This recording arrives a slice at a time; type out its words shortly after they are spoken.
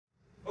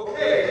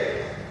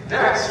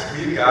next,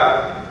 we've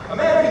got a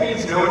man who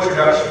needs no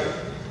introduction,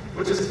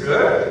 which is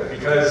good,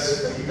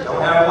 because we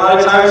don't have a lot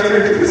of time to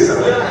introduce him.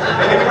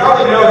 And you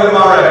probably know him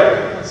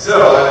already.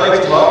 So I'd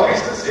like to welcome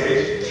to the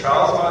stage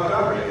Charles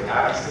Montgomery of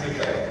Happy City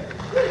Bay.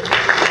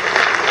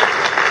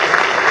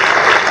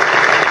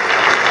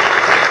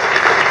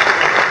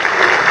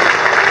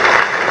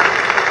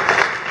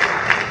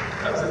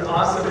 That was an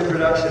awesome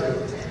introduction.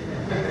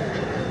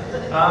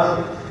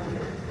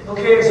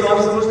 Okay, so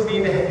I'm supposed to be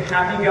the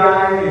happy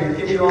guy and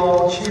get you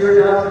all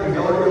cheered up and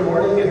going in the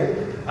morning,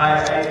 and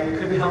I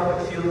couldn't help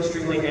but feel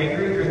extremely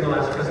angry during the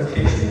last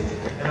presentation,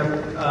 and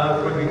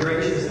I'm going to be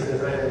gracious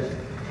and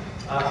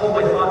hold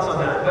my thoughts on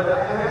that. But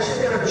I'm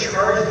actually kind of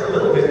charged a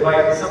little bit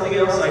by something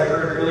else I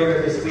heard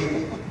earlier this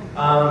week.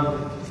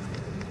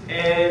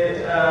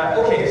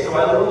 Okay, so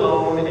I live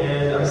alone,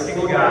 and I'm a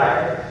single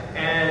guy,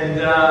 and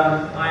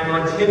I'm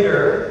on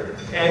Tinder,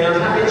 and I'm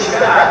having a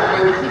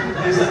chat with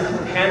this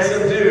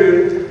handsome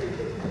dude.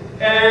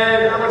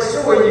 And I'm like,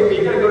 so are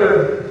you gonna go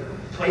to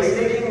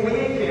Placemaking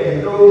week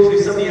and go to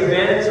some of the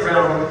events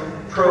around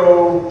pro?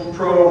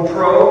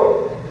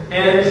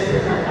 And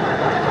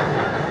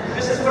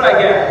this is what I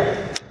get.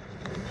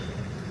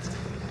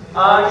 He's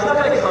not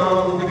gonna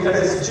come because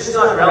it's just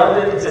not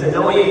relevant. It's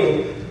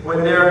annoying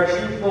when there are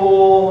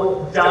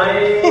people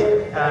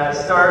dying,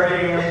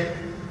 starving,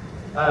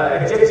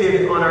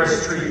 addicted on our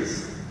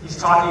streets. He's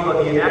talking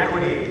about the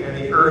inequity and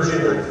the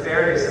urgent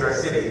unfairness in our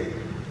city.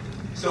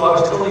 So I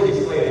was totally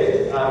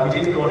deflated. We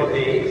didn't go on a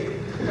date.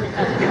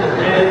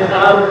 And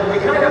we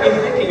kind of got me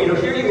thinking, you know,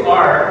 here you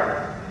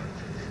are.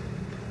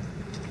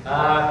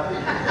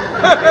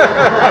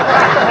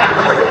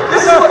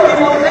 This is what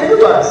people think of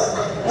us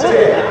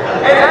today.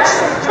 And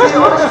actually, to be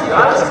honest with you, I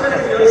was kind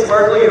of feeling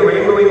sparkly and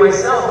rainbowy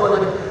myself. But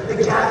like,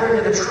 the gathering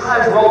of the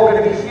tribes, we're all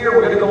going to be here.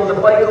 We're going to go on the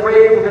bike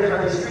ride. We're going to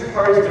have these street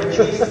parties. We're going to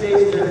cheese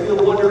steaks. We're going to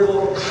feel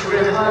wonderful. We're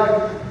going to hug.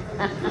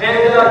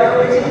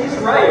 And he's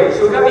right. So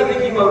it got me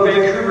thinking about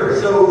Vancouver.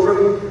 So for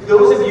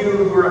those of you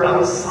who are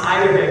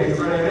outside of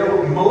Vancouver, and I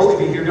know most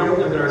of you here don't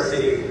live in our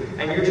city,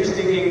 and you're just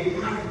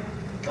thinking, my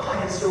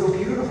God, it's so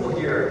beautiful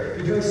here.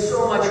 You're doing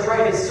so much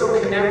right. It's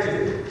so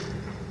connected.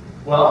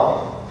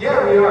 Well,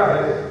 yeah, we are.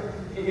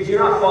 But if you're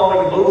not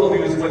following local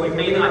news, what you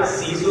may not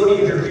see, so let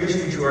me introduce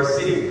you to our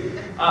city.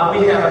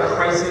 We have a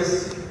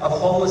crisis of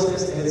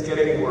homelessness, and it's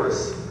getting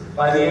worse.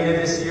 By the end of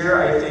this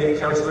year, I think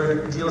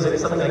Councillor deals at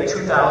something like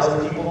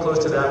 2,000 people, close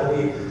to that, will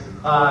be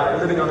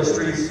living on the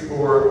streets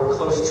or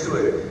close to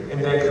it in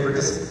Vancouver,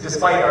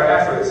 despite our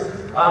efforts.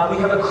 We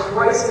have a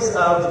crisis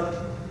of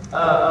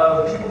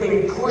people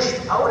being pushed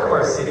out of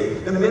our city.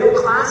 The middle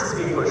class is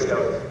being pushed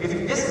out.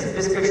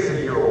 This picture is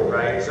a year old,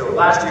 right? So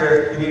last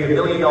year, you needed $1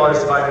 million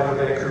to buy home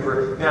in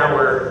Vancouver. Now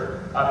we're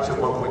up to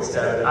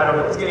 1.7. I don't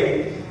know.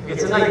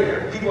 It's a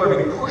nightmare. People are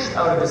being pushed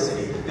out of the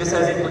city. This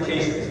has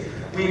implications.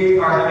 We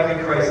are having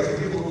a crisis.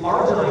 People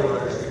are dying on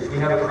our streets. We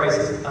have a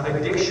crisis of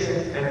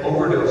addiction and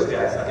overdose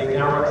deaths. I think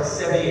now we're up to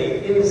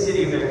 78 in the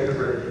city of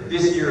Vancouver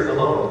this year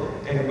alone.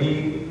 And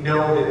we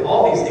know that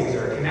all these things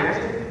are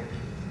connected,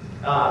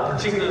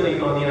 particularly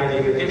on the idea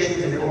of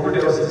addictions and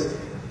overdoses.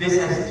 This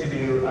has to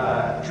do,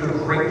 to a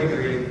great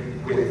degree,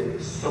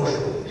 with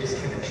social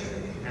disconnection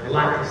and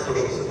lack of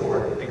social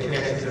support and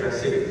connections in our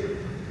city.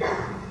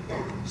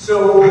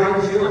 So, how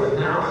are you feeling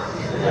now?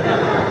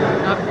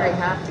 Not very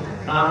happy.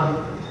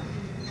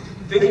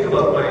 Thinking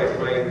about my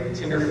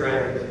Tinder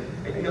friend,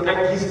 you know,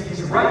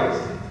 he's right.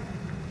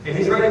 And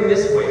he's right in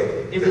this way.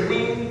 If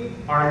we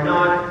are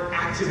not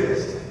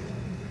activists,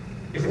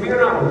 if we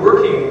are not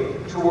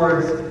working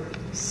towards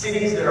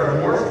cities that are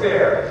more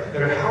fair,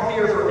 that are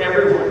healthier for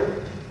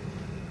everyone,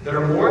 that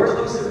are more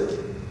inclusive,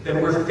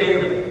 then we're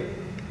failing.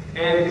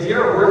 And if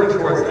you're not working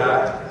towards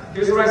that,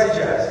 here's what I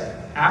suggest.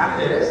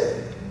 After this,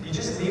 you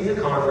just leave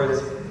the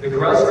conference, the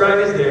grouse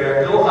grind is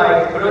there, go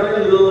hike, put on your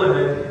little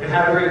lemon, and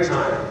have a great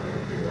time.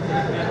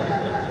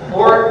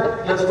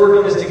 Or, let's work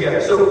on this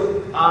together.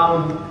 So,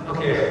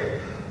 okay.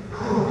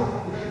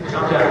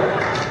 Calm down.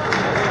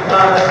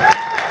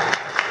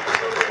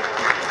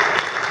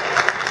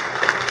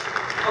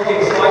 Okay,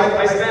 so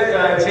I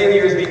spent 10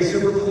 years being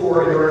super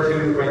poor in order to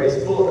write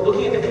this book,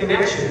 looking at the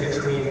connection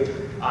between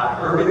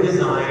urban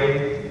design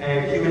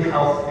and human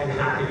health and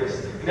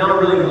happiness. Now I'm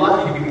really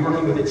lucky to be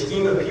working with a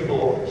team of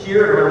people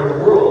here around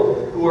the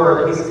world who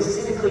are looking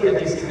specifically at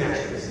these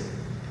connections.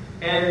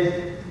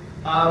 And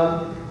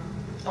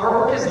our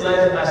work has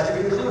led us to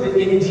conclude that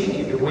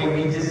indeed the way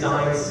we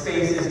design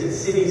spaces and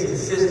cities and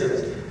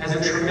systems has a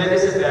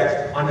tremendous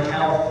effect on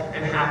health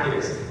and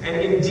happiness.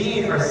 And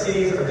indeed our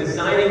cities are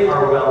designing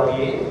our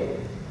well-being.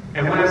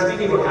 And when I'm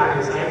speaking about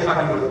happiness, I am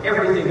talking about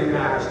everything that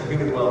matters to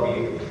human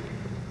well-being.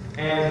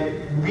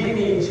 And we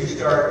need to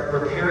start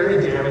repairing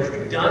the damage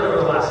we've done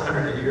over the last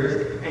 100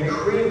 years and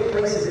create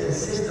places and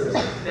systems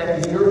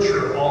that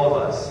nurture all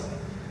of us.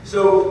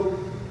 So,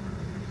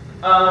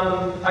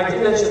 I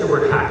did mention the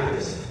word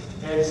happiness.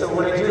 And so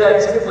when I do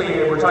that, typically,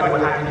 and we're talking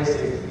about happiness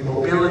and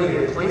mobility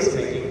and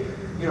placemaking,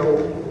 you know,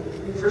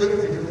 first you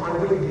have to define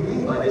what do you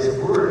mean by this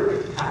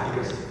word,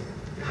 happiness.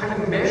 How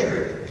do you measure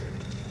it?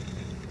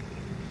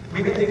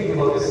 we've been thinking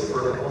about this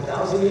for a couple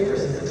thousand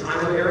years, since the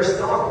time of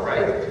Aristotle,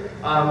 right?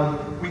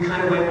 We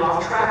kind of went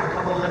off track a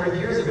couple hundred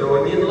years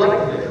ago in the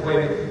Enlightenment,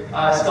 when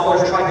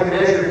scholars tried to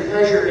measure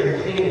pleasure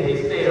and pain and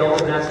they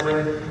failed, and that's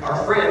when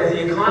our friends,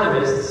 the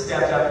economists,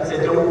 stepped up and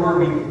said, don't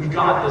worry, we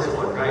got this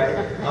one, right?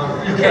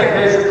 You can't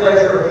measure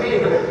pleasure or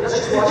pain, but let's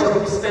just watch how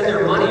people spend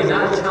their money, and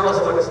that'll tell us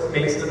what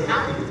makes them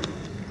happy.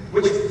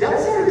 Which, that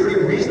sounded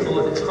pretty reasonable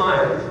at the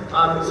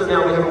time. So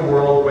now we have a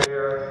world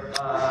where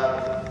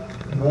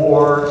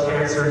war,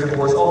 cancer,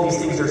 divorce, all these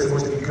things are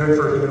supposed to be good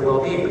for human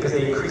well-being because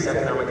they increase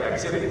economic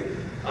activity.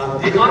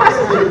 The economists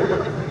have been,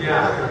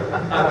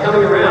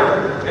 coming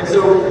around. And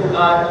so,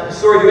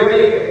 sorry, do we have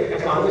any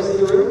economists in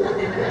the room?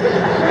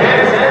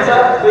 Hands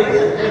up, please.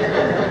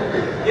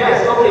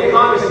 Yes, okay,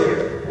 economists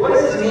here. What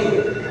does this mean?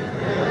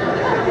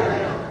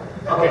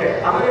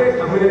 Okay, I'm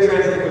gonna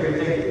translate what you're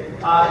thinking.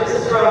 This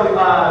is from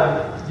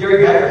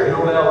Gary Becker, the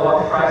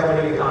Nobel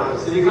Prize-winning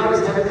economist. So the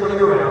economists have been coming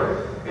around,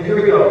 and here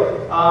we go.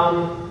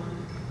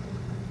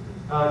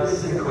 This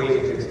is an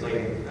equation to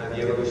explain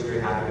the evolutionary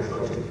happiness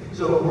function.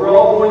 So we're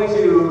all going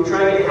to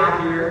try and get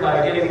happier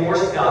by getting more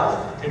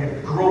stuff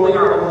and growing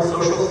our own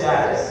social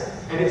status,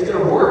 and it's going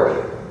to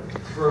work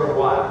for a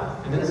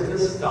while, and then it's going to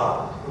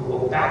stop. We'll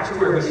go back to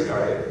where we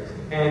started,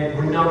 and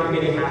we're not going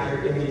to get any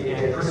happier in the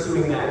end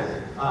pursuing that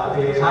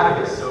day of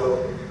happiness.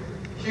 So,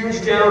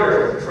 huge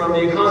downer from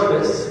the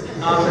economists.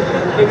 In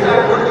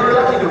fact, we're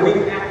lucky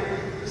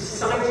that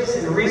scientists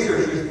and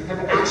researchers have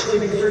actually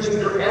been searching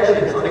for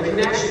evidence on a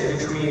connection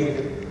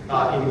between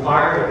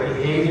environment,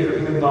 behavior,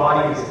 human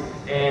bodies,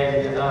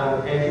 and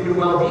human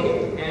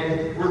well-being.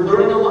 And we're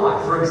learning a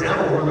lot. For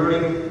example, we're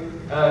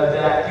learning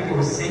that people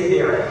who say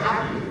they are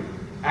happy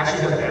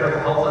actually have better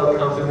health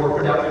outcomes, they're more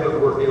productive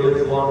at work, they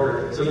live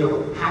longer.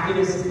 So,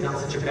 happiness is not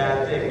such a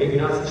bad thing, maybe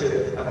not such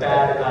a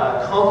bad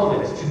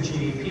complement to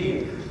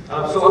GDP.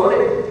 So I want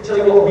to tell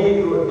you what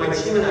my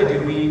team and I do.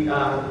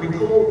 We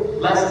pull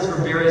lessons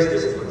from various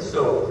disciplines.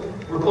 So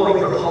we're pulling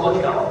from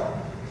public health,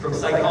 from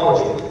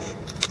psychology,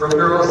 from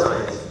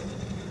neuroscience,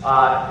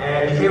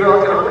 and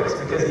behavioral economics,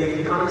 because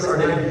the economists are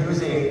now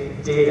using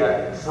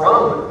data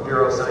from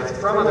neuroscience,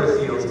 from other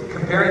fields,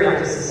 comparing that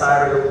to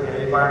societal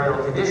and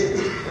environmental conditions,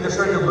 and they're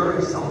starting to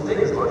learn some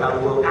things about how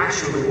the world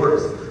actually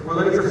works. We're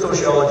learning from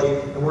sociology,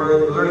 and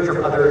we're learning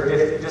from other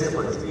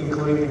disciplines,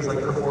 including things like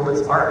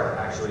performance art,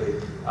 actually.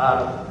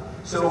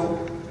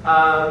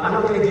 I'm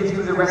not going to give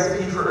you the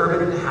recipe for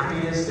urban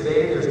happiness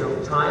today, there's no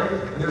time,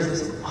 and there's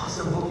this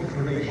awesome book you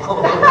can read all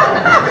about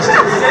that, which is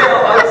for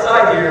sale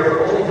outside here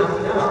for only half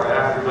an hour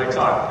after my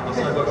talk. Most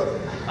of my books.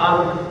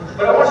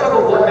 But I want to talk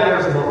about what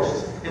matters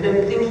most, and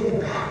then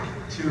thinking back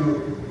to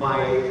I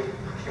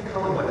can't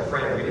call him my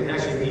friend, we didn't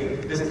actually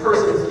meet, this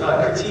person's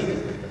critique.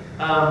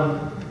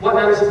 What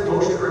matters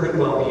most to urban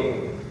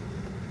well-being?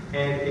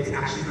 And it's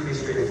actually pretty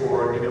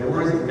straightforward. In the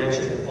words we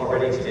mentioned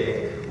already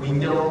today, we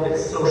know that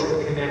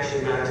social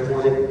connection matters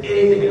more than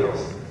anything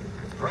else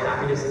for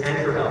happiness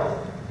and for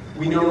health.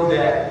 We know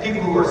that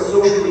people who are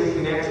socially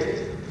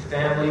connected,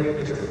 family,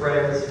 and to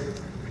friends,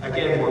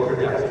 again, more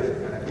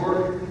productive at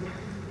work,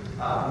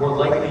 more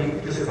likely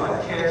to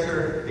survive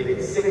cancer, they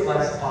get sick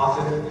less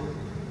often,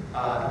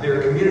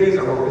 their communities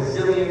are more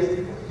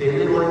resilient, they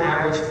live on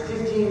average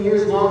 15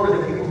 years longer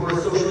than people who are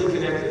socially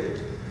connected.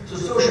 So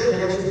social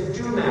connections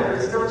do matter.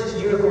 It's not just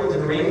unicorns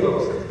and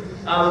rainbows.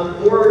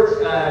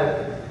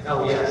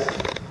 Oh yes,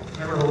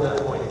 never hold that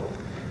point.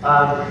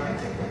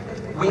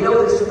 We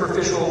know that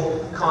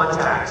superficial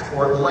contact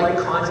or light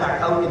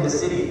contact out in the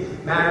city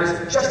matters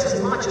just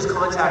as much as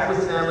contact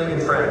with family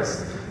and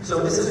friends.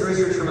 So this is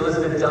research from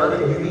Elizabeth Dunn at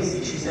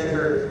UBC. She sent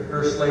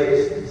her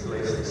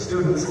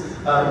students to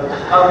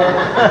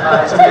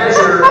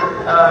measure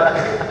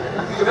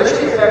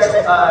the effects,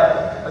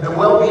 the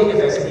well-being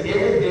effects at the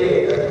end of the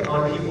day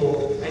on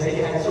people as they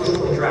had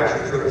social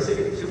interactions throughout the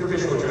city,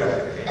 superficial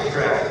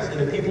interactions,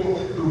 and the people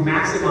who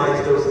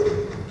maximized those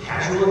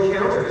casual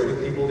encounters with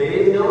people they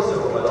didn't know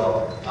so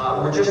well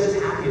were just as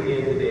happy at the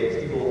end of the day as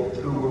people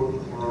who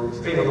were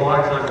spending a lot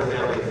of time with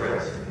family and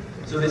friends.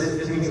 So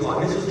this means a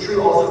lot. And this was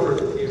true also for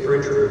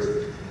introverts.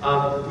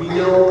 We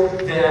know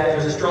that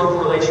there's a strong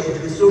correlation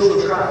between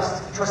social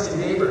trust in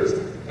neighbors,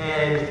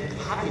 and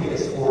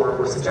happiness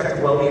or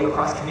subjective well-being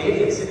across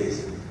Canadian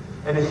cities.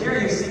 And here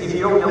you see, if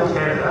you don't know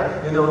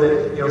Canada, you know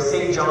that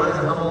St. John is a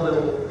humble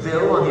little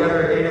ville on the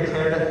other end of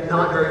Canada,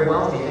 not very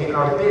wealthy. And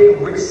our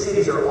big, rich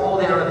cities are all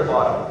down at the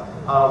bottom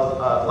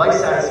of life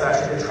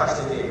satisfaction and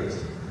trust in neighbors.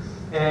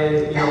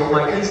 And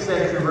my East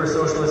Vancouver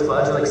socialist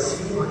buds are like,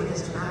 see, money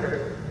doesn't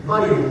matter.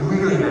 Money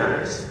really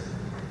matters.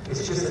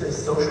 It's just that the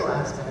social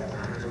aspect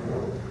matters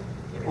more.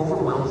 It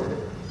overwhelms it.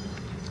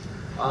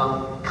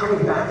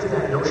 Coming back to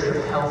that notion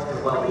of health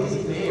and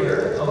well-being,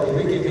 Mayor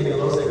Enrique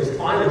Peñalosa, who's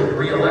finally been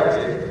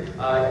re-elected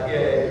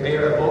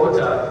mayor of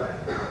Bogota,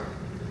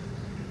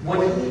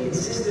 when he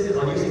insisted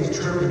on using the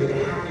term to make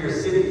a happier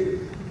city,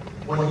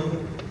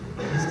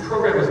 his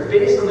program was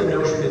based on the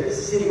notion that the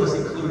city must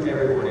include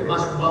everyone, it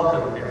must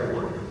welcome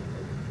everyone.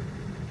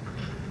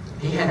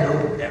 He had no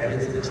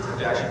evidence at the time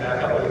to actually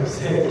back up what he was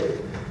saying.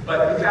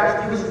 But in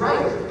fact, he was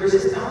right. There's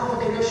this powerful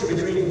connection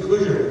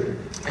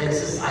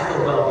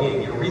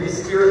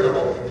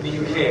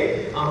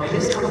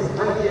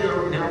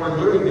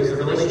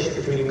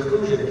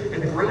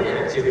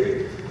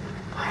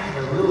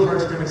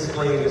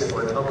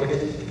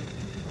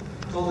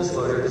Full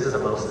disclosure, this is a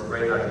mouse's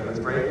brain, not a human's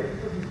brain.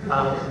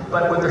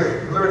 But when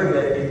they're learning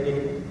that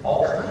in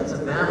all kinds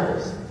of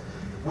mammals,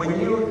 when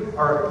you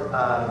are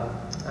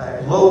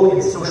low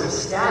in social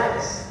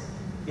status,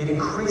 it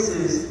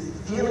increases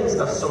feelings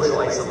of social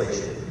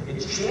isolation. It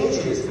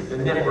changes the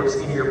networks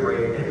in your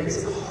brain, and it makes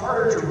it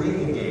harder to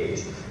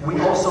re-engage. We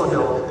also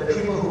know that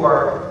people who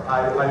are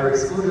either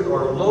excluded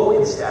or low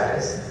in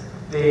status,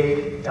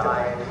 they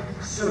die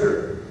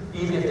sooner,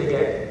 even if they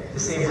get the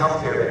same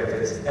healthcare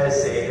benefits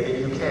as, say,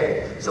 in the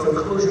UK. So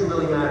inclusion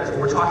really matters. When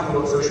we're talking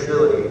about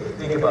sociability,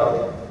 think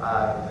about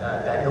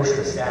that notion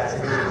of status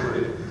and being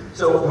included.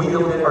 So we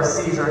know that our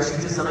cities are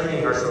actually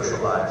designing our social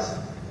lives.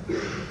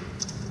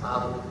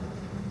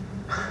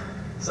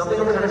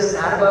 Something I'm kind of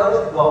sad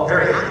about, well,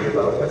 very happy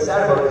about, but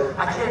sad about,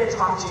 I can't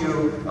talk to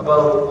you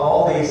about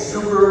all the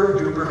super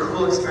duper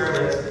cool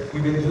experiments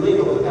we've been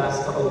doing over the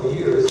past couple of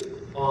years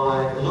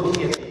on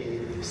looking at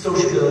the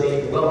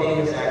sociability, well-being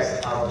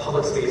effects of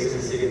public spaces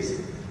in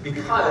cities.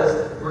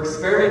 Because we're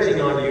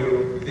experimenting on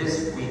you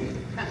this week.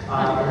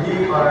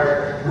 We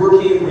are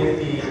working with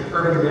the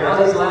Urban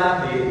Realities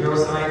Lab, the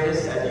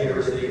neuroscientists at the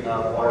University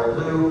of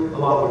Waterloo,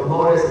 along with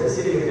MODIS and the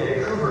City of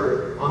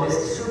Vancouver, on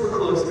this super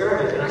cool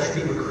experiment. And I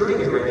should be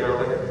recruiting you right now,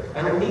 but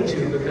I don't need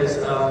to because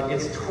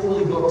it's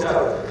totally booked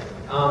out.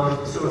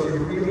 So if you're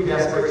really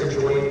desperate to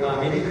join,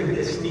 maybe you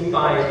could sneak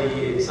by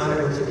the sign-up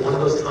rooms at one of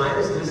those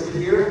times listed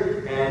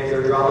here, and if there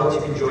are dropouts,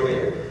 you can join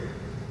in.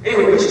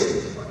 Anyway,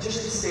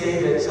 just to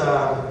say that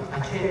I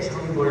can't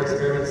tell you about our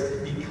experiments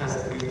because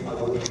we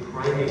will be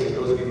priming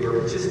those of you who are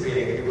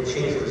participating, and it will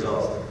change the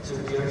results. So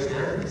do you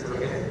understand? Is that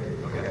okay?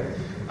 Okay.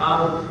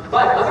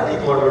 But other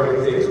people are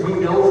learning things. We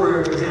know,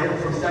 for example,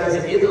 from studies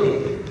in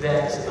Italy,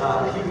 that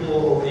people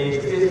over the age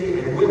of 50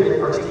 and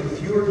women are taking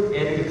fewer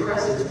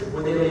antidepressants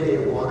when they live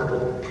in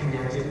walkable,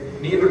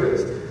 connected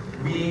neighborhoods.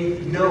 We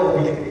know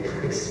we can kind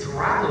of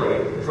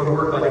extrapolate from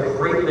work by the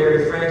great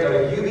Larry Frank out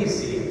of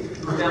UBC,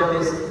 who found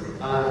this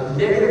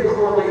negative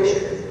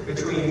correlation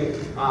between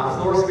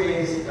floor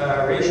space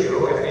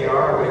ratio,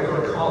 FAR, whatever you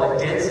want to call it,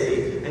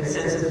 density, and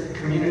sense of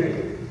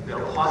community. Now,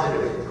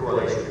 positive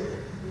correlation.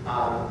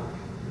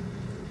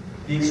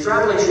 The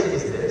extrapolation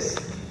is this.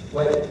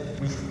 What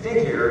we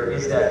figure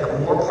is that the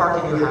more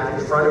parking you have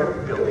in front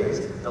of buildings,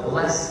 the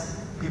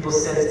less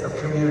people's sense of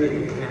community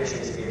and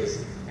connections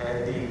is.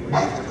 And the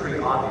reasons are pretty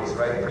obvious,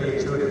 right? Pretty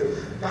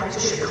intuitive. Back to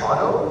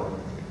Chicago.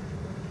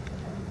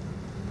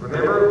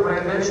 Remember what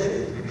I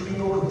mentioned? The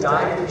people who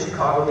died in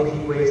Chicago in the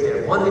heat waves, they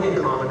had one thing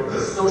in common: it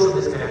was social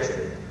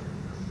disconnection.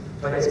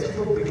 But as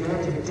people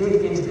began to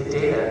dig into the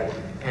data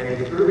and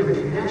the urban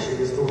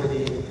connections over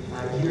the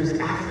years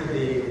after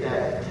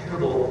that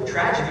terrible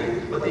tragedy,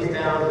 what they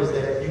found was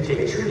that you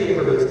take two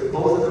neighborhoods,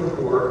 both of them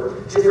poor,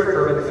 different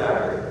urban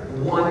fabric.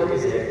 One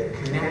is a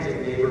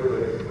connected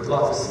neighborhood with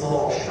lots of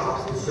small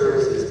shops and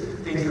services,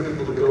 things for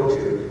people to go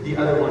to. The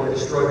other one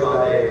destroyed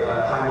by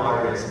a high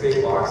modernist,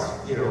 big blocks,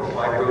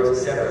 wide roads,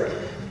 etc.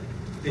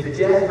 The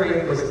death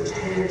rate was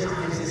 10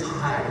 times as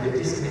high in the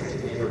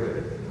disconnected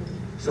neighborhood.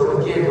 So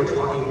again, we're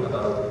talking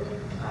about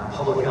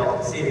public health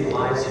and saving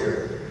lives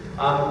here.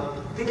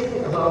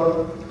 Thinking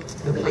about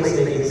the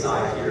placemaking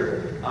side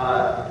here,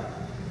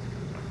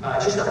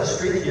 just up the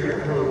street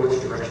here, I don't know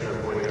which direction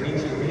I'm going.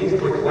 We need to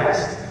point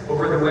west.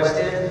 Over in the West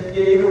End,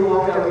 you can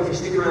walk out if you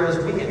stick around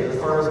this weekend at the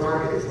farmer's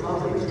market. It's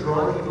lovely. It's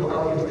drawing people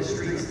out into the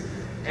streets.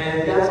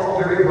 And that's all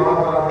very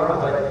raw.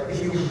 But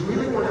if you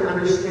really want to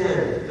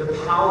understand the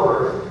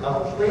power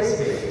of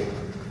placemaking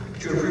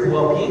to improve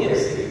well-being in a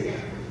city,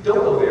 don't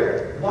go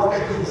there. Walk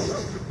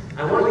east.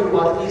 I want you to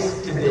walk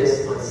east to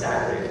this on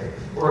Saturday.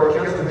 Or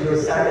Councilman, do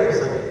it Saturday or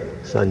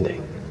Sunday?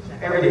 Sunday.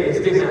 Every day. It's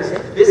a big mess.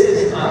 This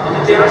is on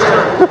the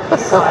downtown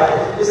east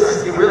side.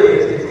 It really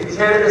is. It's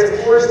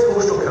Canada's poorest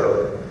postal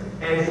code.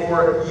 And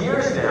for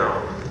years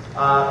now,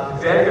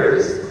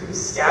 vendors,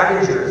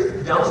 scavengers,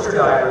 dumpster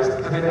divers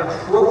have been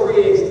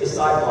appropriating the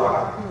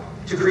sidewalk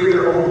to create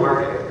their own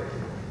market.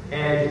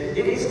 And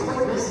it is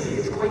quite messy,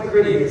 it's quite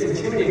gritty, it's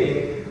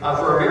intimidating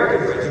for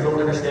American friends who don't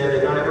understand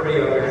that not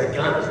everybody out there has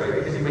guns, right?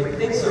 Because you might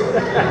think so.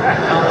 But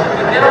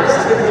now this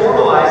has been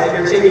formalized and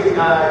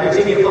you're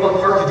taking a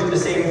public park to do the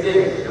same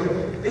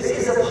thing. This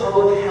is a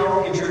public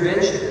health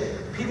intervention.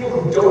 People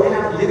who don't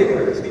have living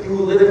rooms, people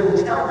who live in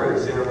hotel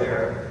rooms down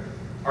there,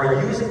 are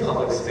using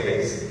public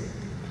space,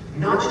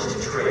 not just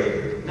to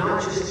trade,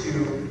 not just to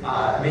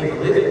make a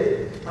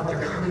living, but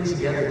they're coming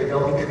together,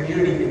 developing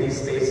community in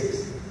these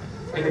spaces.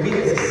 And we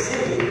as a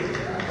city,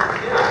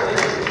 thank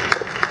you.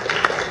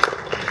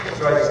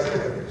 So I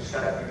just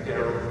shut you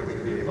down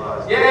with the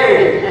applause.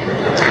 Yay!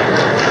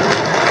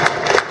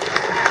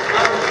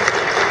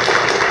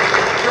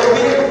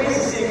 We as a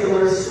city can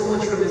learn so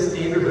much from this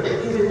neighborhood,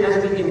 even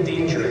as we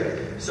endanger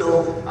it.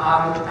 So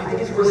I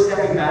think it's worth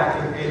stepping back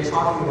and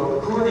talking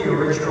about who are the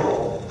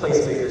original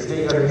placemakers.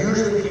 They are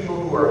usually people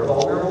who are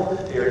vulnerable.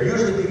 They are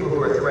usually people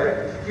who are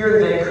threatened. Here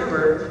in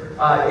Vancouver,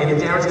 in the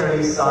downtown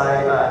east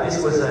side,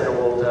 this was an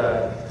old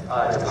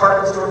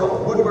department store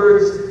called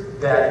Woodward's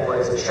that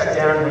was shut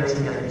down in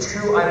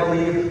 1992, I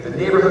believe. The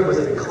neighborhood was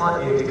in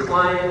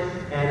decline.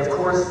 And of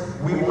course,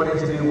 we wanted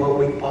to do what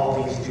we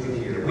always do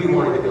here. We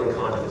wanted to build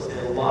condos,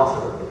 and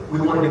lots of them. We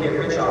wanted to get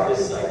rich off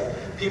this site.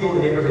 People in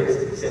the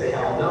neighborhood said,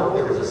 hell no.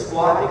 There was a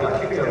squat, they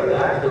got kicked out of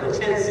that, and there were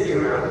 10 sitting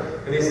around,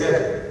 and they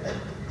said,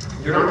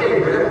 you're not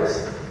getting rid of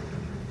us.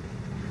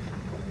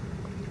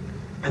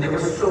 And they were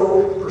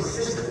so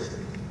persistent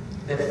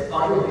that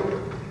finally,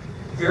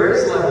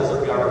 various levels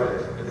of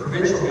government, the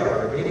provincial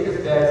government, maybe the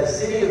Fed, the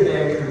city of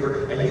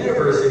Vancouver, a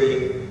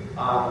university,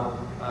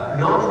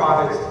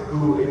 nonprofits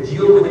who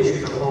deal with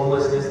issues of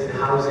homelessness and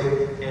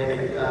housing,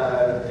 and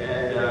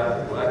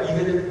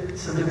even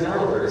some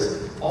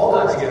developers all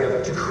got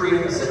together to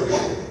create a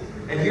solution.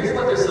 And here's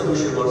what their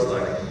solution looks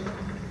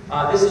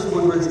like. This is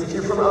Woodward's. If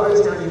you're from out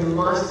of town, you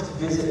must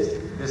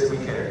visit this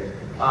weekend.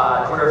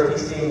 Corner of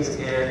Hastings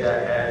and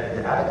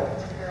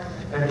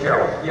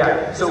Carroll.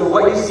 Yeah. So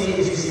what you see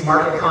is you see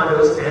market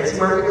condos, fancy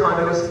market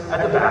condos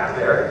at the back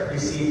there. You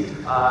see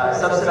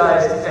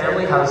subsidized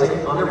family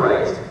housing on the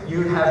right.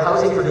 You have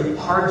housing for the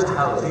hard to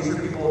house. These are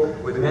people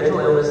with mental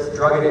illness,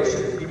 drug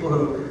addiction, people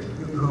who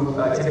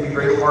tend to be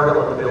very hard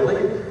on the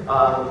building.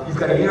 You've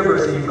got a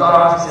university, you've got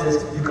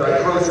offices, you've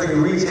got grocery,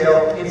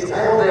 retail. It's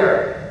all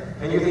there.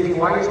 And you're thinking,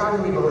 why are you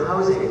talking to me about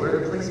housing? Where are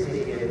the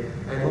placemaking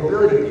and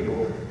mobility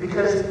people?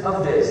 Because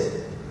of this.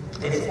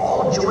 It's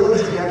all joined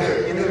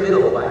together in the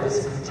middle by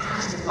this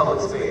fantastic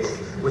public space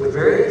with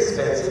very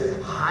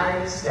expensive,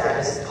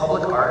 high-status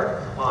public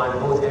art on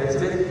both ends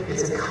of it.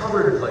 It's a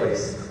covered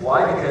place.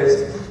 Why?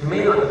 Because you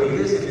may not believe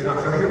this if you're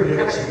not familiar with it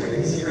actually.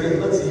 He's here in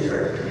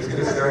Plenary. He's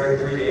going to start in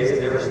 3 days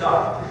and never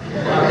stop.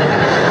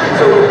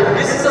 So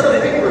this is a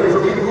living room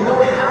for people who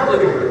don't have a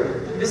living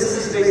room. This is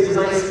a space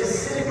designed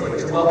specifically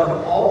to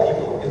welcome all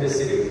people in the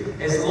city.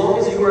 As long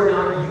as you are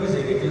not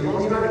using it, as long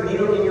as you don't have a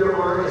needle in your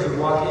arm as you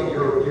walk in,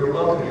 you're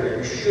welcome here.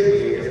 You should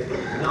be. If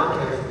not,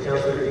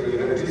 Councillor, you're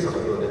going to do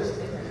something about this.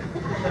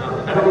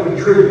 I don't even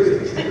encourage you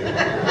to.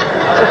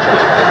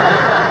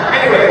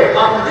 Anyway,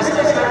 this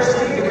place matters to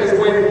me because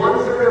when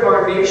 1/3 of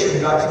our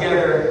nation got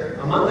together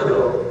a month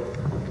ago,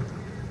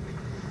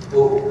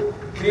 well,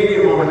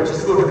 Canadian moment,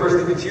 just go to burst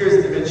into tears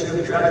at the mention of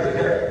the tragedy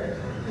there.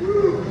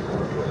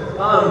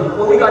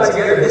 When we got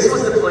together, this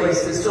was the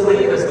place that so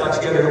many of us got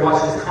together to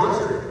watch this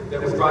concert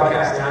that was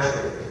broadcast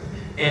nationally.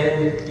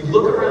 And you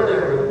look around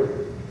that room,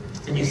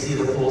 and you see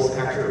the full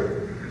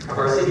spectrum of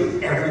our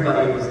city.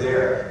 Everybody was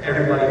there.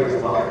 Everybody was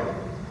welcome.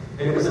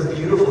 And it was a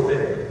beautiful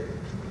thing.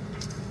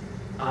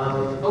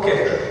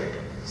 Okay,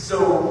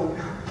 so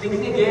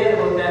thinking again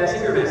about that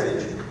Tinder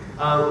message,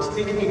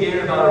 thinking again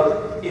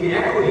about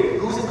inequity,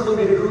 who's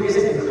included and who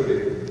isn't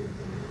included.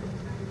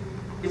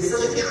 It's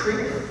such a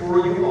treat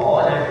for you all,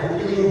 and I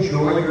hope you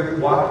enjoy your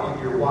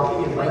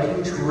walking and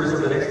biking tours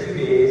over the next few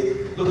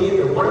days, looking at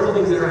the wonderful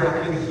things that are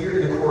happening here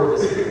in the core of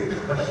the city.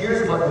 But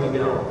here's what we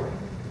know,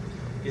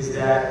 is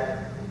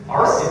that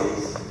our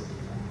cities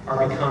are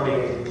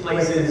becoming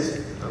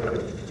places, I'm going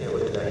to can't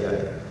look at that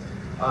yet,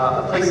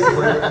 places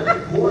where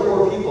more and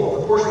more people,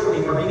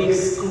 proportionately, are being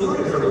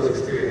excluded from those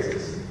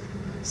experiences.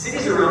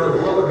 Cities around the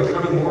world are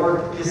becoming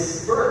more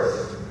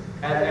dispersed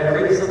at a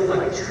rate of something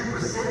like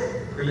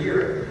 2% per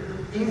year,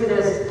 even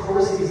as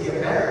core cities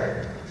get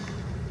better.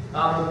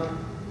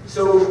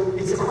 So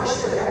it's a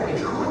question of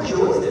equity. Who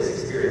enjoys this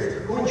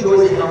experience? Who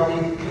enjoys the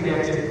healthy,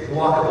 connected,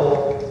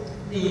 walkable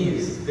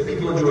ease that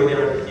people enjoy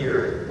down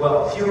here?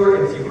 Well, fewer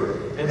and fewer.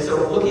 And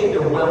so looking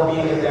at the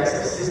well-being effects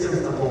of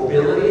systems of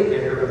mobility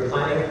and urban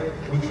planning,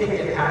 we can't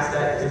get past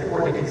that. It's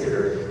important to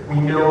consider. We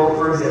know,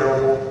 for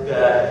example,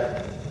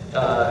 that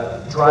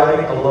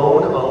driving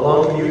alone on a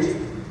long commute,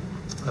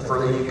 the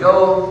further you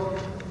go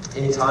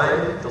in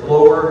time, the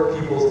lower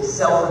people's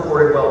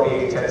self-reported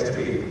well-being tends to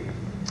be.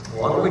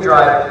 The longer we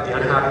drive, the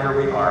unhappier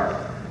we are.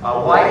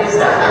 Why is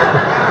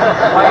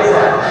that? Why is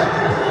that?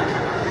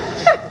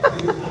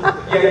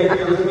 Yeah,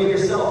 you're looking at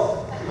yourself.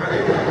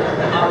 Right?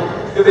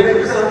 The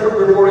Vancouver Sun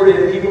reported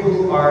that people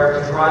who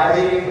are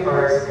driving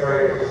are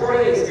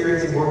reporting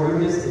experiencing more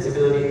rudeness and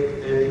disability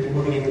than people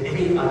moving in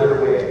any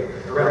other way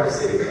around the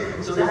city.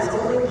 So that's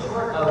only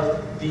part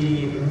of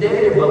the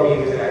negative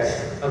well-being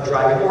effects of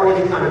driving or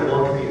any kind of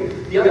long commute.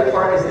 The other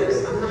part is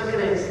this. I'm not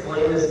going to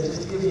explain this,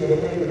 just to give you a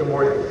headache in the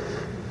morning.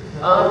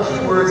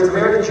 Keywords,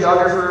 American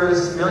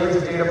geographers, millions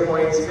of data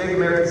points, big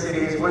American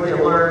cities, what did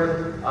they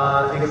learn?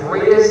 The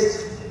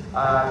greatest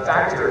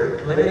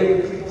factor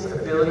limiting people's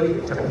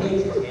ability to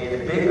meet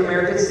in big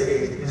American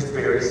cities is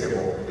very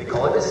simple. They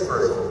call it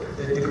dispersal,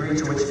 the degree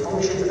to which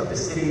functions of the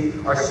city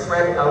are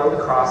spread out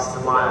across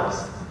the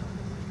miles.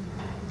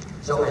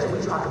 So as we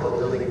talk about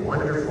building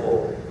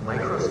wonderful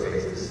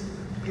microspaces,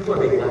 people are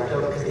being left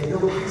out because they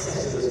have no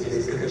access to those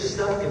spaces because they're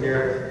stuck in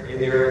their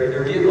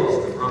vehicles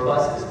or on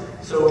buses.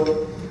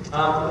 So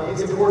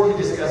it's important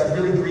to discuss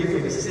really briefly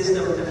the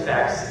system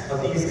effects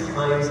of these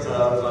kinds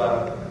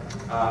of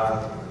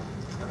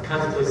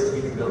places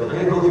we can build. I'm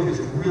going to go through this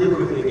really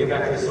quickly and get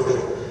back to the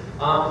social.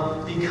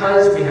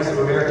 Because we have some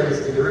Americans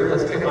in the room,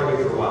 let's pick on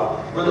you for a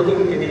while. We're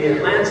looking in the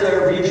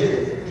Atlanta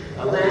region.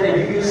 Atlanta,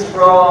 you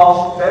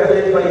sprawl better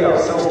than anybody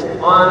else. So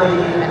on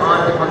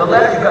the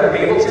left, you've got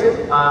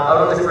Mapleton out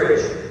on the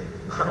fridge.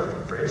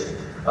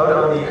 out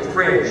on the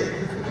fringe.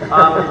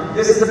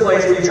 This is the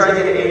place where you try to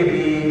get an A to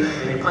B,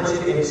 and you punch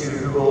it into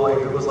Google,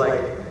 and Google's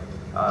like,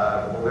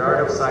 well, there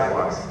are no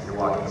sidewalks if you're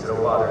walking, so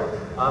don't bother.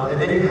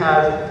 And then you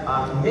have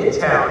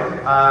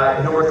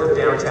Midtown, north of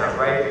downtown,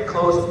 right?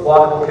 Close,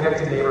 walkable,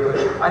 connected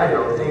neighborhood. I don't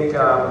know, think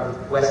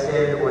West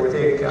End or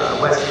think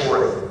West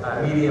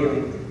 4th,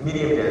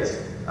 medium dense,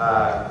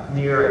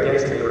 near a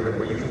dense neighborhood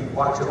where you can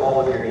walk to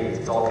all of your needs.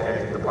 It's all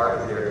connected. The park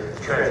is there, the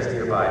transit is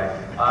nearby.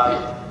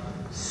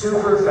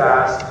 Super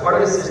fast. What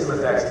are the system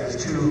effects of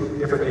these two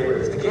different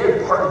neighborhoods?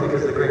 Again, partly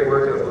because of the great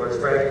work of Lawrence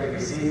Frank at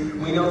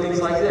UBC, we know things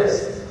like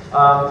this.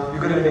 You're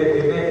going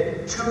to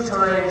emit 2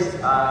 times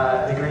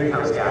the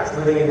greenhouse gas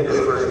living in the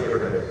dispersed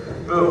neighborhood.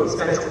 Boom.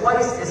 Spend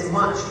twice as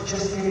much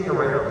just getting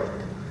around.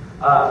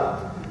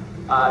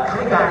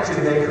 Coming back to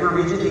the Vancouver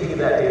region, thinking of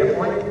that data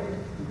point,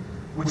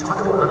 we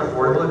talk about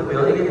unaffordable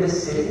building in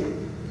this city.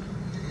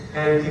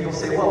 And people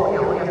say, well,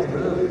 you know, all you have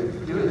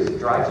to do is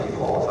drive till you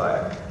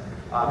qualify.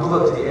 Move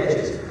up to the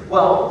edges.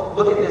 Well,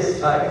 look at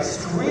this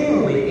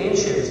extremely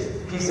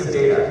ancient piece of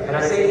data. And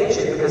I say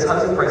ancient because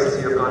housing prices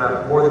here have gone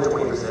up more than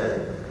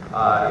 20%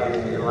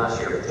 in the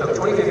last year. So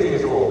 2015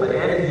 is old, but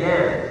Anna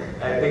Yan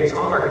at Big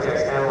Tom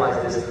Architects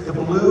analyzed this. The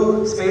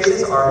blue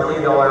spaces are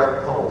 $1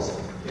 million homes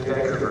in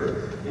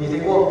Vancouver. And you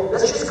think, well,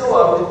 let's just go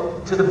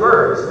out to the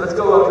burbs. Let's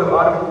go out to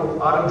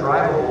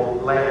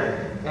auto-drivable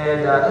land,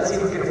 and let's see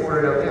if we can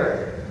afford it out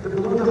there. The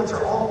blue dots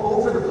are all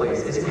over the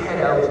place as you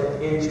head out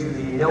into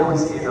the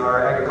nodes in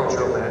our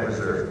agricultural land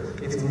reserve.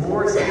 It's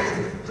more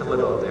expensive to live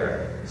out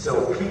there.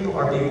 So people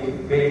are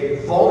being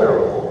made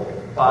vulnerable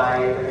by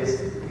this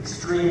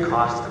extreme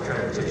cost of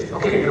transportation.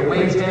 Okay, you're going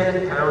to weigh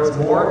 10 pounds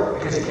more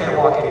because you can't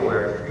walk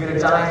anywhere. You're going to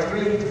die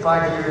 3 to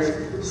 5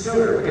 years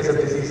sooner because of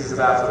diseases of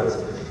affluence.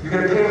 You're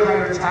going to pay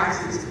higher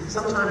taxes,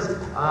 sometimes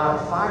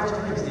 5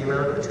 times the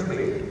amount of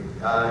tubing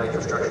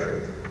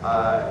infrastructure.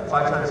 5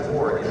 times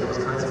more in those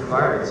kinds of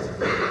environments.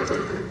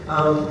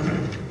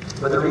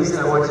 But the reason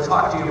I wanted to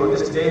talk to you about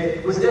this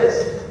today was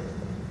this.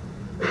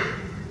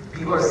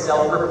 People are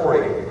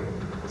self-reporting.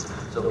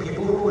 So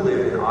people who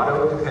live in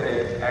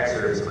auto-dependent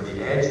exurbs on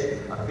the edge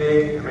of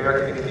big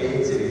American and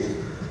Canadian cities,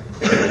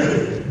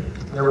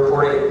 they're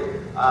reporting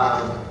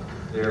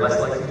they're less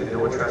likely to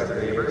know and trust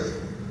their neighbors.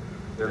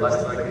 They're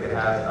less likely to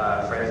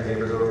have friends and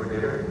neighbors over for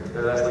dinner.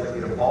 They're less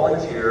likely to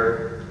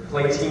volunteer,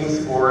 play team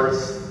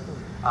sports,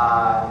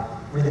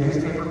 read the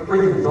newspaper, or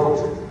even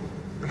vote,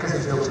 because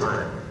there's no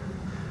time.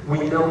 We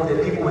know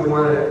that people with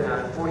more than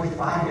a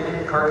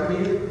 45-minute car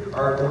commute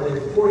are more than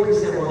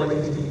 40% more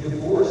likely to be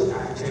divorced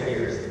after 10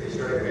 years if they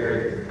started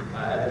married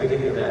at the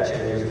beginning of that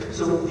 10 years.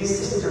 So these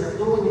systems are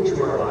flowing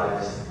into our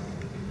lives,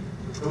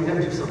 and we have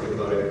to do something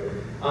about it.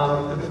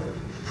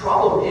 The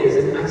problem is,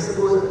 and I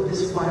suppose this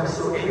is why I was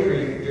so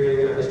angry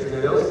during Mr.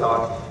 Nadeau's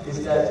talk,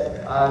 is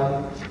that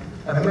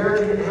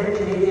American and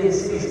Canadian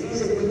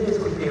cities, even as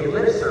we pay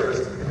lip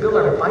service and build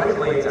our bike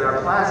lanes and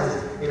our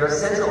plazas in our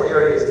central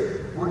areas,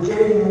 we're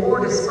getting more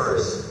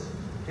dispersed.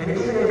 And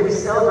even if we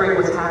celebrate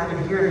what's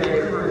happening here in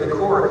Vancouver in the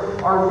core,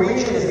 our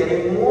region is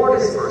getting more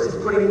dispersed.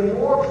 It's putting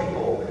more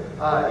people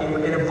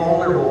in a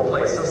vulnerable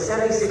place. So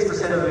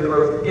 76% of the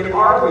growth in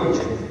our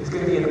region is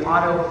going to be in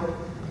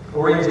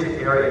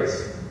auto-oriented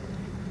areas.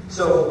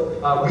 So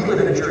we live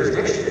in a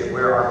jurisdiction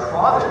where our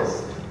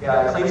province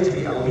claims to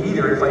be a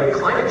leader in fighting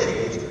climate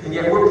change, and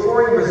yet we're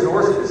pouring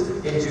resources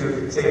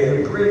into, say, a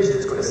new bridge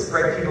that's going to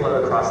spread people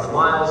out across the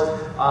miles,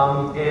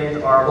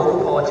 and our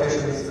local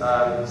politicians,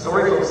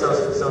 sorry folks,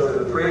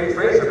 so the phrase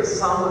or the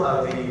sum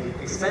of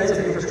the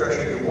expensive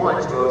infrastructure you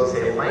want to go to,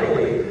 say,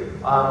 Langley,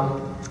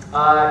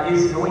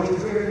 is going to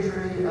very,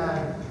 very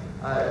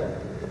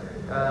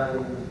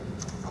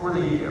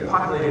poorly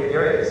populated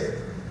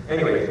areas.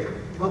 Anyway,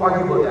 we'll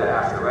argue about that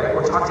after, right?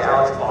 Or talk to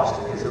Alex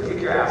Boston, because he'll kick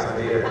your ass on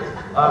data.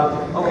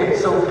 Okay,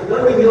 so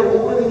what do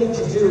we need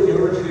to do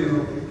in order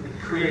to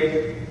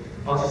create,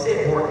 I'll just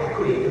say, more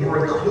equity and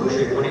more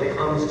inclusion when it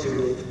comes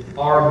to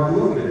our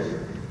movement?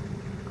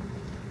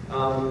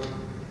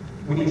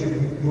 We need to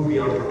move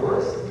beyond the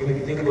cores. We need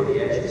to think about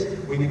the edges.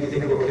 We need to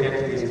think about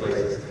connecting these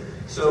places.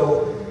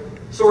 So,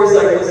 sorry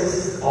cyclists,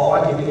 this is all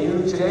I'm giving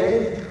you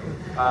today.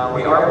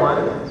 We are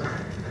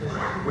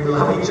one. We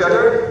love each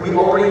other. We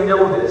already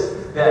know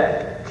this,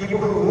 that people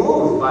who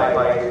move by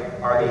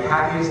bike are the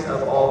happiest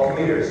of all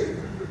commuters.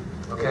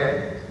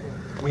 Okay?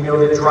 We know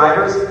that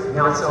drivers,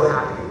 not so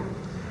happy.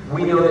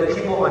 We know that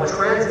people on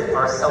transit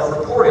are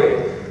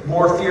self-reporting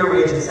more fear,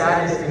 rage, and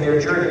sadness in their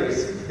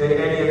journeys than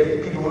any of the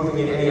people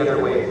moving in any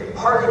other way.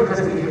 Partly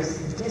because we have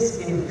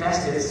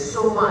disinvested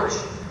so much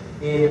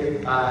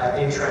in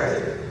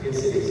transit in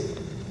cities.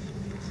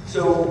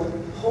 So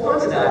hold on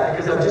to that,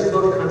 because I'm just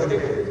about to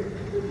contradict it.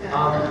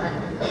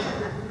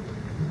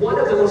 One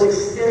of the most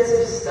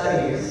extensive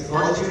studies,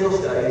 longitudinal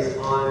studies,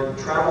 on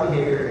travel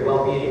behavior and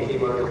well-being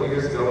came out a couple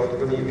years ago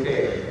from the UK.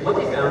 And what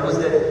they found was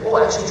that,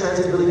 actually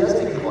transit really does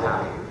make people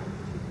happy.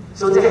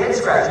 So it's a head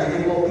scratcher. You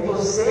think, well, people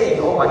are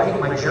saying, I hate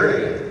my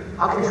journey.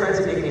 How can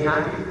transit make me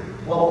happy?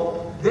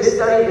 Well, this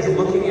study is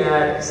looking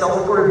at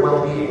self-reported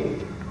well-being.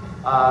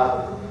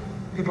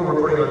 People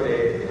reporting on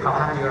how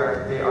happy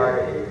they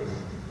are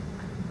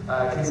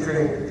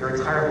considering their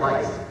entire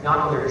life, not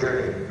on their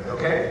journey,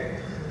 okay?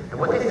 And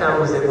what they found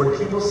was that when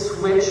people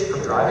switch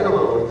from driving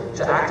alone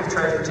to active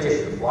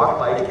transportation, walk,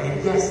 bike,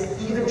 and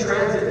yes, even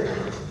transit,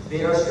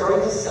 they are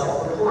starting to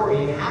self-report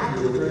being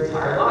happy with their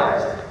entire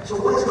lives. So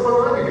what is going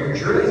on here? Your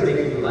journey is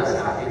making you less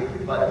happy,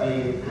 but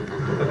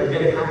you're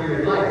getting happier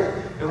in life.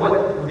 And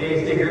what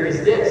they figured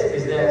is this,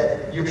 is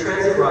that your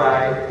transit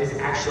ride is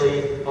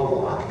actually a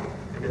walk,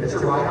 and then it's a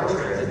ride on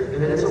transit,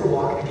 and then it's a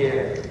walk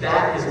again.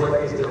 That is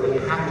what is building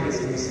happiness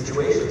in these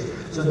situations.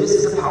 So this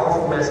is a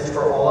powerful message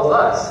for all of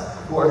us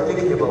who are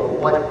thinking about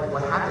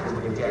what happens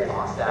when you get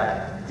off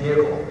that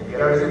vehicle. You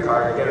get out of your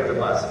car, you get out of the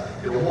bus.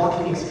 The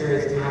walking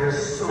experience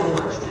matters so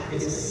much.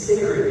 It's a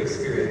sacred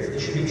experience. It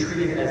should be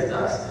treated as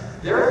thus.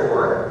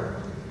 Therefore,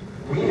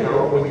 we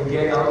know when you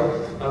get out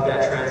of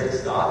that transit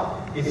stop,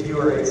 if you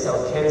are in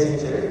South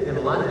Kensington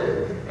in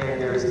London,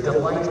 and there's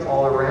delight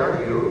all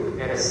around you,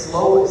 and a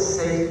slow,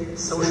 safe,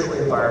 social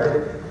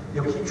environment,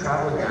 you'll keep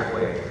traveling that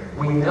way.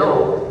 We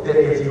know that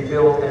if you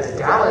build, as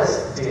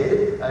Dallas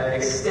did, an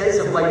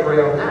extensive light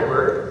rail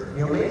network,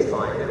 you may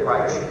find that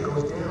ridership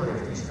goes down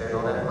after you spend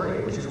all that money,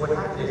 which is what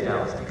happened in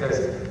Dallas, because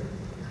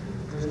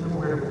there's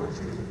nowhere to walk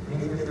to.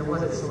 And even if there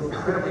was, it's so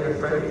incredibly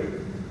unfriendly.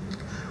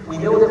 We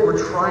know that we're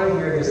trying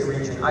here in this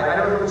region. I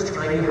don't know how much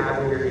time you have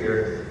when you're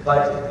here,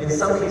 but in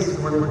some cases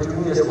we're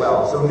doing this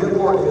well. So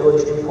Newport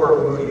Village, Newport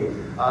Moody,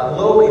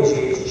 low in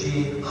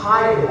GHG,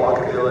 high in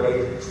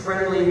walkability,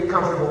 friendly,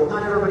 comfortable.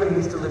 Not everybody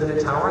needs to live in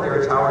a tower. There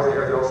are towers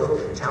there. There are also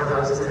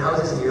townhouses and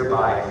houses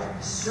nearby.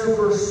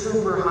 Super,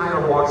 super high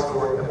on walk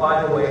score. And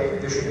by the way,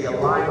 there should be a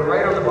line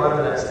right on the bottom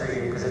of that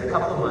street, because in a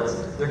couple of months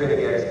they're going to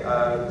get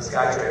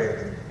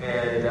SkyTrain,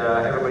 and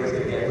everybody's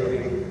going to get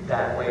moving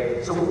that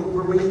way. So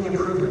we're making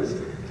improvements.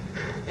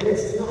 And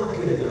it's not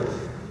good enough.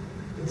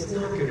 It's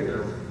not good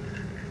enough.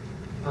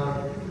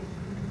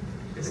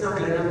 It's not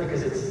good enough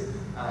because it's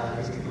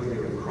these people are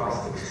going to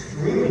cross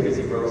extremely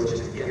busy roads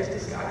just to get to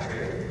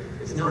SkyTrain.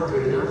 It's not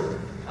good enough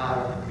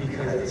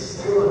because it's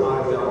still an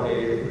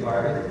auto-validated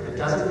environment that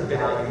doesn't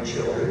value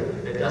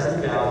children, that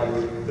doesn't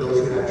value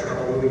those who have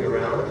trouble moving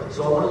around.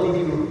 So I want to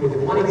leave you with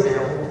one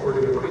example before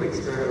doing a quick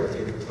experiment with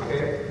you,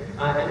 okay?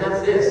 And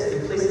that's this.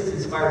 The place that's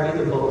inspired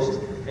me the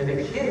most, and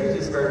the kid who's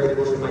inspired me the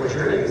most in my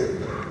journeys,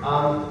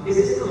 is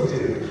this little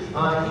dude.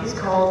 He's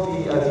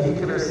called the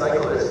vehicular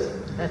cyclist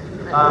in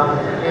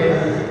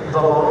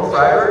Valon,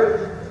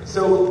 Freiburg.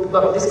 So,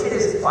 look, this kid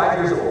is 5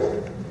 years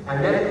old. I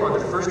met him on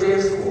the first day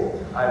of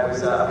school. I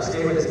was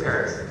staying with his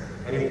parents,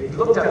 and he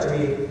looked up to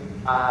me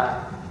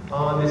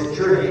on this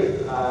journey,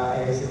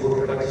 and he said, "We're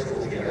going to go back to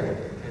school together."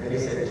 And then he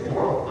said,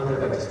 "Tomorrow, I'm going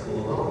to go back to school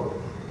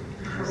alone."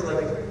 I was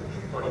like,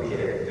 funny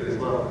kid to his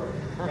mom.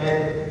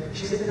 And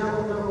she said,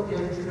 no, yeah,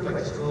 he's going to go back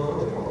to school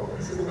alone tomorrow.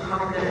 I said, well, how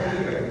can that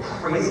be? Are you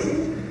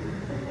crazy?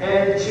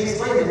 And she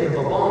explained that in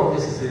Valon,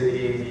 this is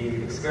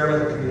the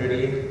experimental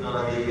community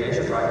on the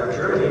enterprise of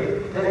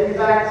Germany, that in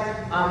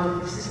fact,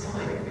 this is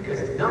fine, because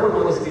number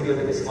one, the speed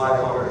limit is 5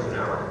 kilometers an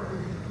hour.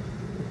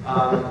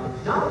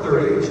 Not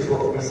 30, which is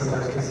what we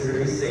sometimes consider to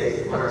be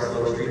safe on our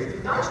slow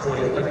streets. Not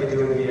 20, like they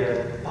do in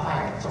Vienna.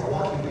 5, it's a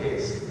walking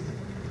pace.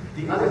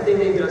 The other thing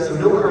they've done, so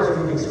no cars are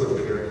moving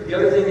swiftly here. The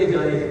other thing they've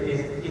done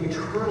is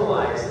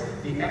internalize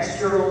the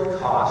external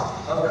cost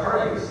of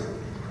car use.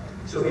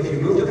 So if you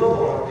move to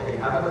Valon and you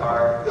have a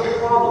car, no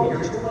problem,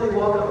 you're totally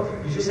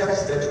welcome. You just have to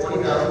spend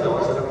 $20,000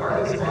 on a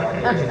parking spot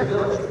in the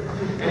village.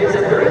 And it's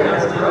a very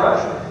nice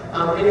garage.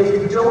 And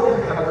if you don't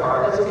have a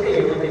car, that's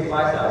okay, you only pay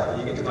 $5,000.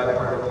 You get to buy a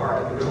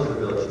park in the middle of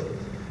the village.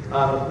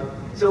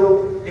 So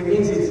it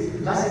means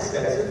it's less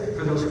expensive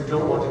for those who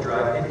don't want to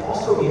drive. It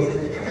also means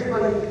that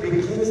everybody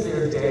begins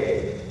their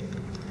day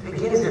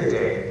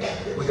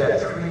with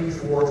that 3,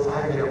 4,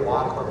 5-minute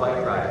walk or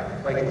bike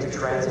ride, biking to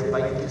transit,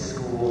 biking to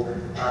school,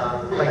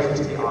 biking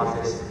to the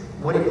office.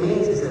 What it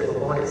means is that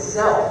Valon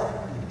itself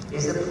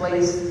is a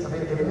place of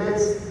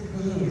immense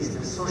ease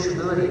and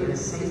sociability and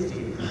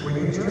safety, where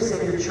you do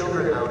send your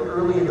children out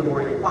early in the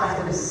morning by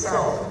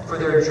themselves for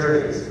their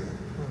journeys,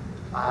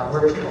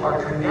 where people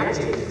are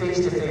connecting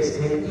face-to-face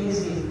in an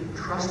easy,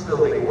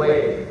 trust-building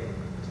way.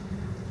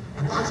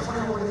 And that's what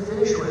I want to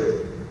finish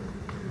with.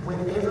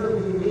 Whenever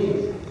we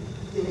meet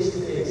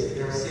face-to-face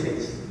in our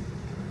cities,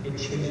 it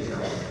changes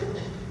us.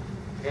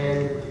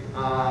 And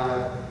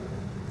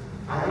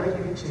I'd like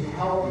you to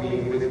help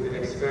me with an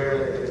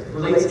experiment that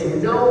relates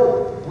in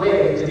no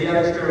way to the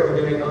other experiment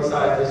we're doing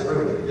outside this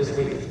room this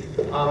week.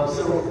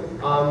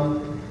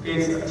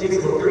 It takes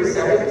about 30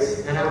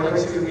 seconds, and I would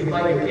like to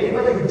invite you,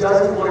 anybody who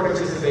doesn't want to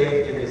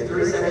participate in this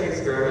 30-second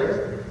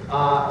experiment, put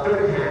up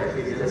your hand,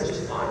 please, and that's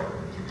just fine.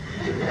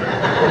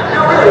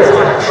 No, really, it's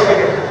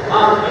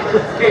fine.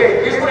 Okay,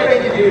 here's what I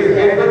need to do.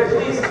 But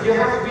please, you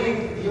have to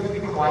be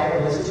quiet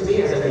and listen to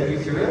me as I lead you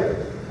through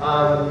it.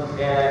 And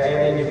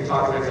then you can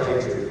talk when I tell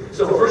you to.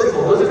 So first of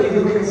all, those of you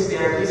who can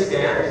stand, please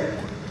stand.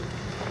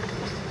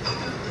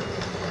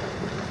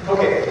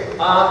 Okay.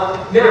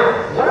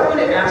 Now, what I'm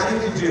going to ask you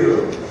to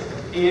do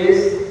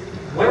is,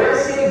 when I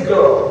say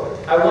go,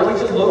 I want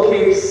you to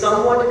locate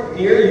someone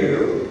near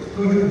you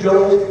who you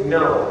don't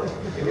know.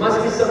 It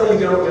must be someone you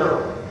don't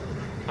know.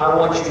 I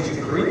want you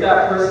to greet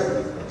that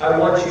person. I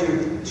want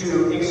you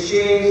to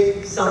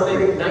exchange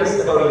something nice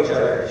about each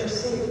other.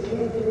 Just say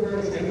anything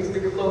nice. Maybe it's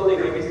their clothing,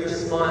 maybe it's their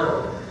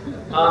smile.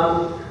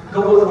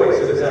 Go both ways.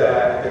 So there's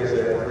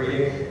a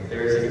greeting,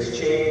 there's an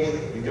exchange,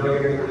 you know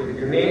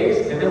your names,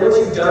 and then once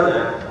you've done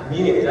that,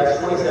 mean it, that's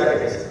 20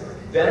 seconds.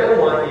 Then I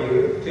want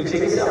you to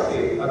take a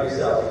selfie of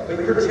yourself, but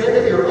pretend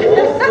that you're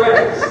old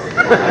friends.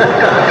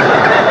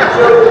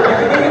 So you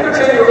can even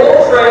pretend you're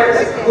old friends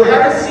who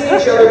haven't seen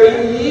each other in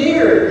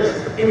years.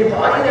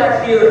 Embody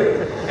that feeling.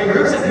 And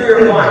groups of 3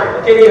 are fine.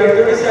 Okay, you have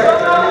 30 seconds.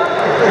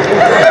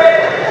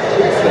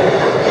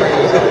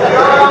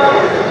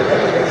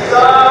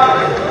 Stop.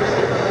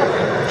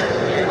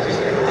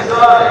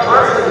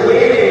 Mark's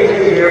waiting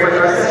in here when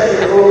our session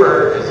is over.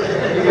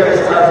 You guys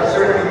have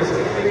certain things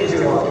taking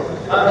too long.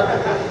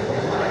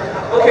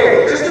 Okay,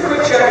 just a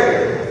quick check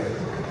here.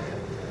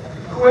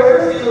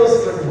 Whoever feels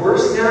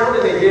worse now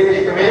than they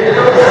did a minute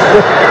ago,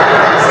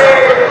 say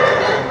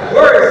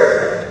worse.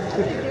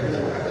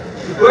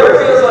 Whoever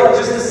feels like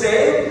just the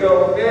same,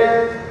 go,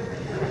 eh.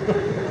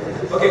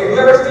 Okay,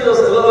 whoever feels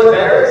a little bit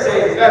better,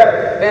 say better.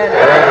 Better.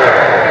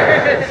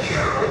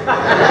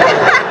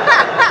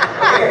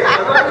 Okay,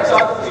 I'm not going to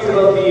talk to you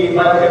about the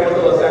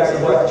biochemical effects of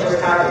what just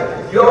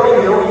happened. You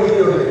already know you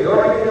feel good. You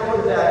already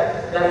know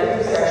that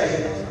intersection,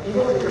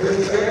 even with your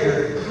being stranger,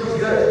 feels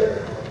good.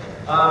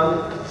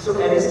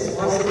 And this is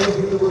why some of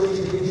you do the work you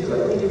do. I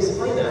don't need to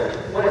explain that.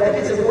 What I think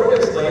it's important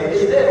to explain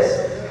is this.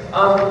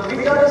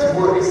 We've done this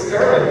work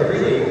experiment,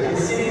 really, in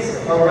cities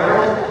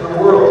around the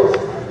world.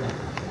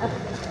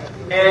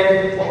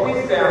 And what we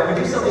found,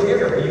 we do something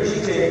different. We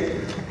usually take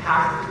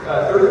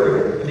a third of the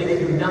room and make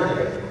you do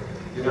nothing.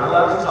 You're not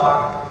allowed to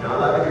talk, you're not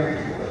allowed to greet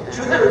people.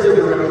 2/3 of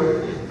the room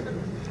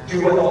do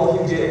what all of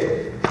you did.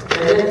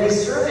 And then we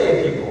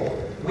survey people.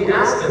 We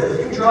ask them, if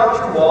you dropped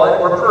your wallet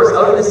or purse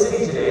out in the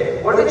city today,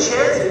 what are the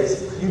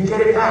chances you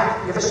get it back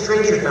if a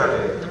stranger found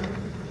it?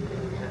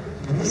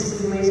 And this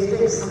is the amazing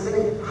thing.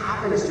 Something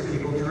happens to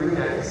people during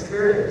that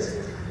experience.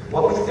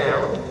 What we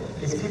found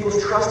is people's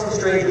trust in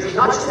strangers,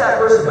 not just that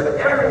person, but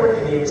everyone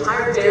in the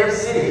entire damn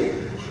city,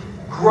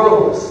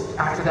 grows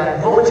after that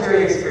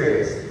momentary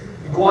experience.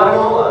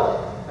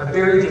 Guatemala, a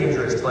very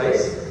dangerous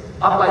place,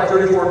 up by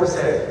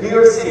 34%. New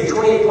York City,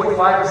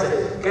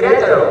 28.5%.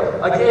 Querétaro,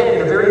 again,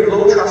 in a very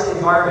low-trust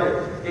environment.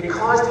 It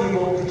caused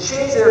people to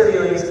change their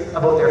feelings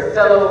about their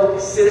fellow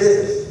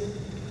citizens.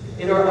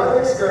 In our other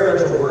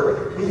experimental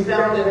work, we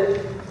found that it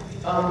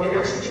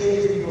actually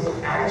changes people's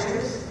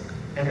attitudes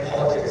and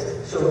politics.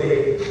 So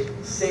they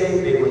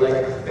say they would like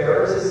a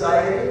fairer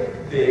society,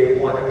 they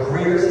want a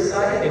greener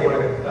society, they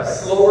want a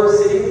slower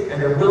city,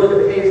 and they're willing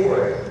to pay for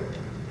it.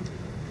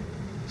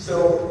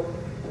 So,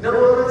 no,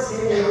 I'm not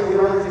saying that we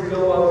don't have to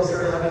go out and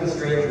start having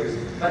strangers,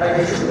 but I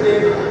do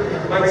think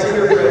my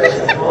Tinder friends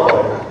is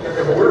wrong, that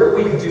the work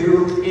we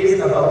do is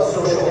about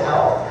social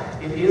health,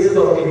 it is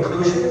about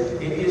inclusion,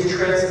 it is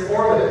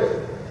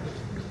transformative.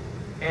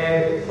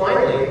 And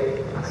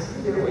finally, I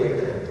see you waving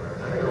at that part,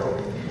 I don't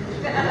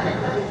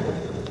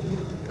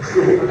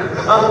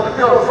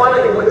know.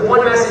 Finally, with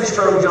one message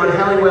from John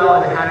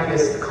Helliwell and the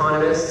happiness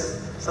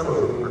economists, some of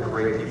whom are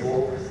great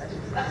people.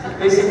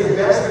 They say the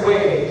best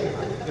way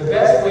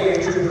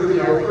to improve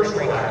your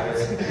personal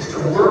happiness is to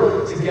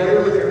work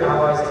together with your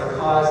allies on a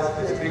cause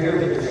that's bigger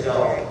than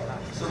yourself.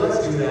 So let's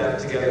do that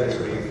together this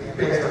week.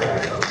 Thanks for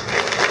having us.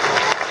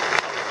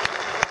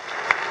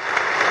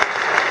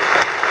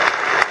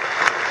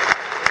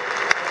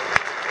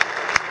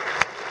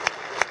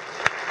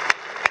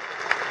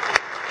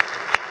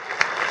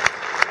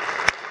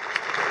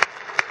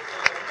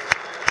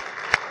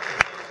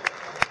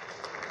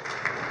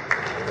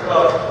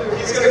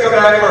 He's going to come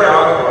back for an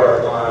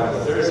encore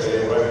on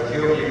Thursday when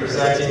he'll be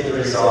presenting the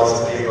results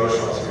of the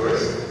emotional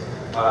tours.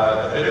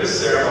 A bit of a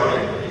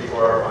ceremony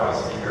before our final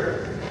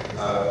speaker.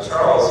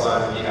 Charles,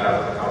 on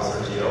behalf of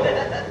Councillor Teal,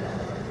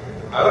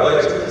 I would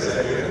like to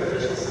present you an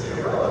official city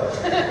umbrella.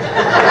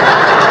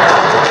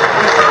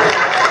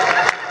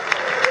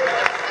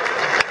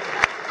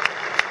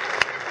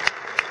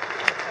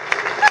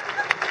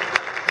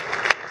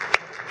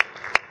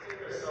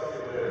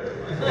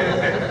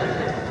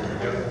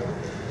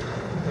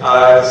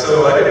 So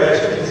like I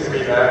mentioned, he's going to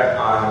be back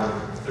on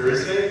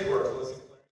Thursday